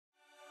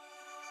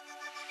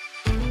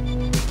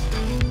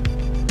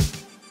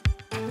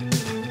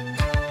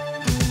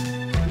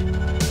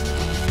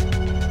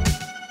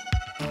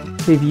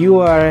So if you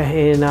are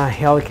in a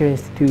healthcare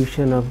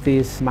institution of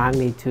this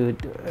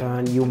magnitude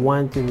and you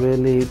want to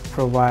really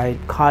provide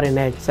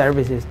cutting-edge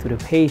services to the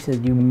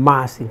patients, you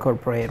must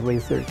incorporate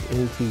research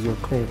into your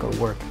clinical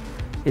work.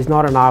 It's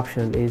not an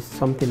option, it's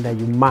something that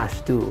you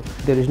must do.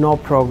 There is no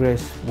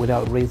progress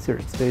without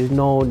research. There is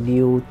no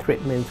new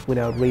treatments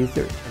without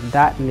research. And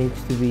that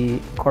needs to be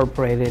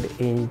incorporated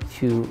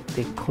into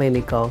the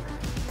clinical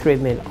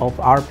treatment of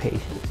our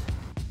patients.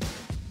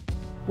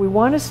 We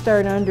want to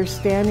start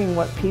understanding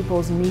what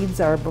people's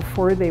needs are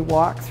before they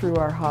walk through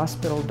our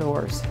hospital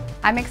doors.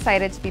 I'm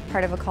excited to be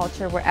part of a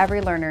culture where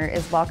every learner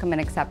is welcome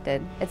and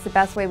accepted. It's the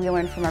best way we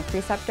learn from our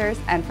preceptors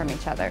and from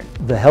each other.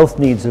 The health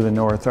needs of the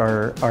North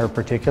are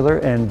particular,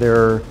 and there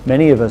are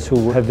many of us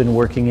who have been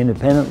working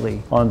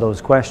independently on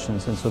those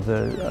questions. And so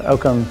the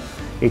Outcome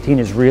 18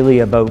 is really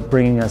about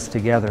bringing us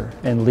together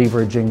and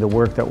leveraging the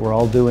work that we're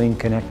all doing,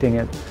 connecting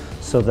it,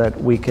 so that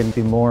we can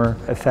be more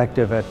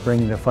effective at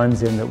bringing the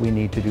funds in that we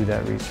need to do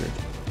that research.